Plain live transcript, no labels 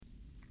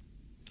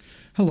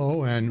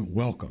Hello and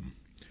welcome.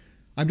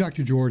 I'm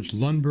Dr. George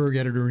Lundberg,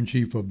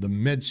 Editor-in-Chief of the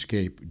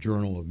Medscape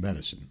Journal of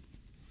Medicine.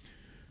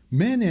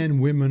 Men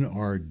and women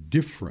are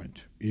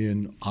different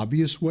in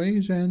obvious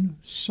ways and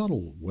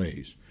subtle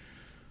ways.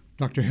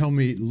 Dr.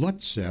 Helmi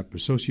Lutsep,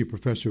 Associate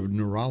Professor of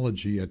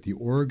Neurology at the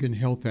Oregon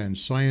Health and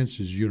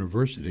Sciences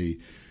University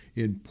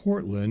in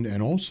Portland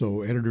and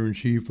also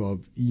Editor-in-Chief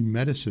of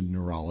eMedicine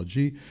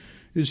Neurology,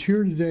 is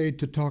here today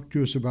to talk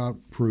to us about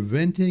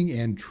preventing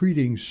and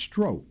treating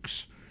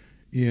strokes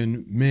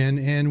in men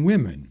and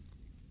women.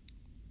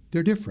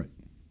 They're different.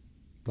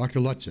 Dr.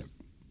 Lutsep.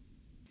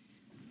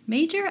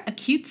 Major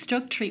acute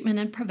stroke treatment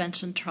and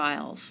prevention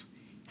trials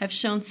have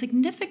shown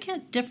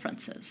significant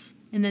differences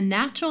in the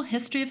natural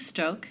history of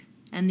stroke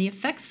and the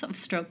effects of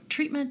stroke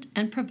treatment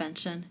and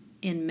prevention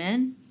in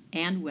men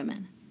and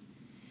women.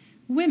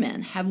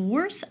 Women have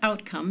worse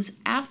outcomes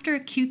after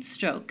acute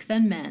stroke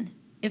than men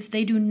if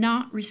they do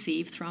not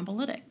receive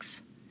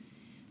thrombolytics.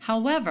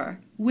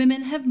 However,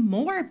 women have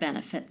more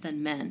benefit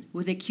than men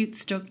with acute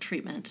stroke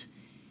treatment,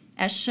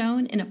 as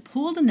shown in a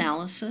pooled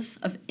analysis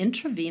of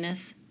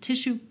intravenous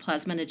tissue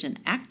plasminogen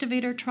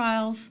activator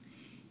trials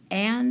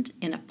and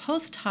in a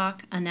post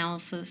hoc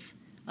analysis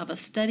of a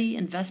study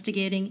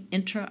investigating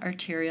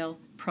intra-arterial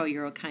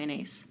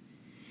prourokinase.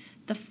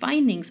 The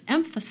findings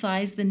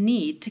emphasize the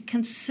need to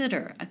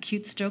consider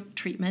acute stroke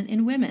treatment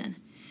in women,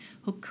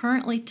 who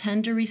currently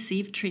tend to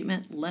receive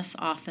treatment less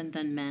often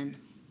than men.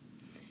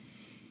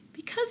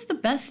 Because the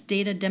best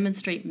data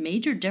demonstrate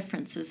major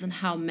differences in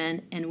how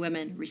men and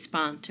women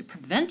respond to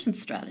prevention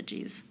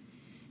strategies,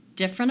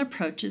 different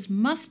approaches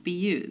must be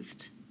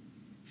used.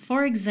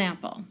 For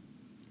example,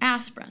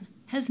 aspirin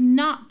has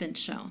not been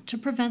shown to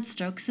prevent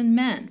strokes in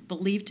men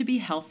believed to be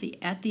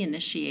healthy at the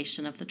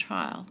initiation of the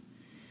trial.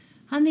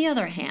 On the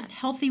other hand,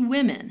 healthy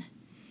women,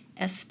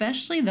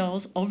 especially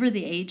those over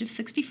the age of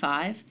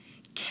 65,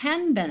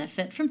 can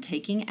benefit from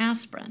taking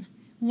aspirin,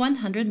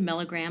 100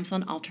 milligrams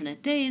on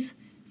alternate days,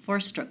 for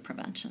stroke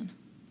prevention.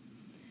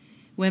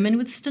 Women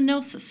with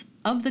stenosis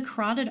of the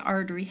carotid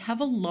artery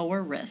have a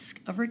lower risk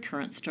of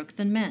recurrent stroke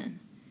than men.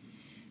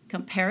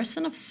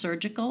 Comparison of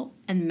surgical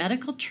and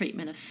medical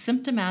treatment of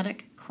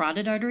symptomatic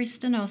carotid artery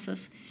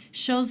stenosis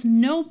shows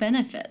no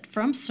benefit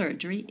from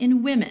surgery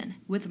in women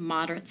with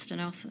moderate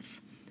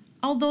stenosis,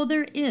 although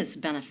there is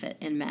benefit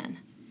in men.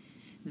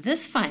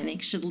 This finding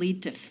should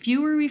lead to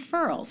fewer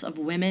referrals of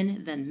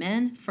women than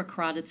men for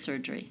carotid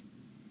surgery.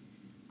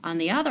 On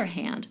the other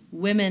hand,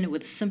 women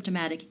with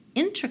symptomatic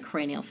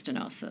intracranial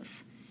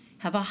stenosis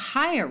have a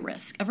higher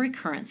risk of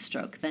recurrent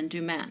stroke than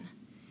do men.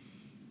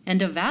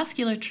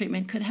 Endovascular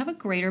treatment could have a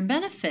greater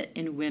benefit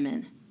in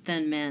women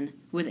than men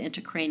with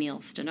intracranial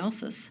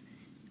stenosis,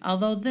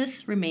 although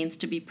this remains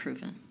to be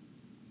proven.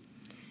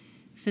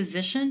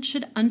 Physicians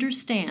should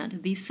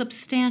understand these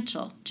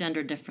substantial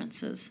gender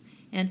differences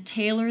and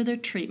tailor their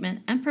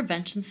treatment and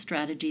prevention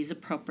strategies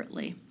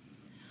appropriately.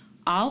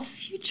 All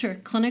future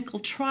clinical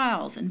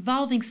trials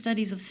involving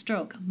studies of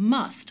stroke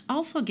must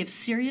also give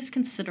serious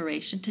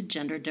consideration to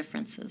gender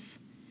differences.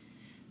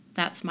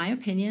 That's my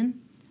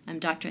opinion. I'm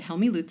Dr.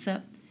 Helmi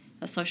Lutsep,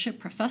 Associate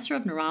Professor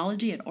of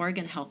Neurology at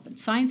Oregon Health and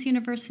Science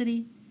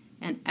University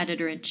and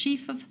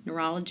Editor-in-Chief of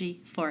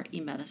Neurology for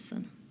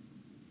eMedicine.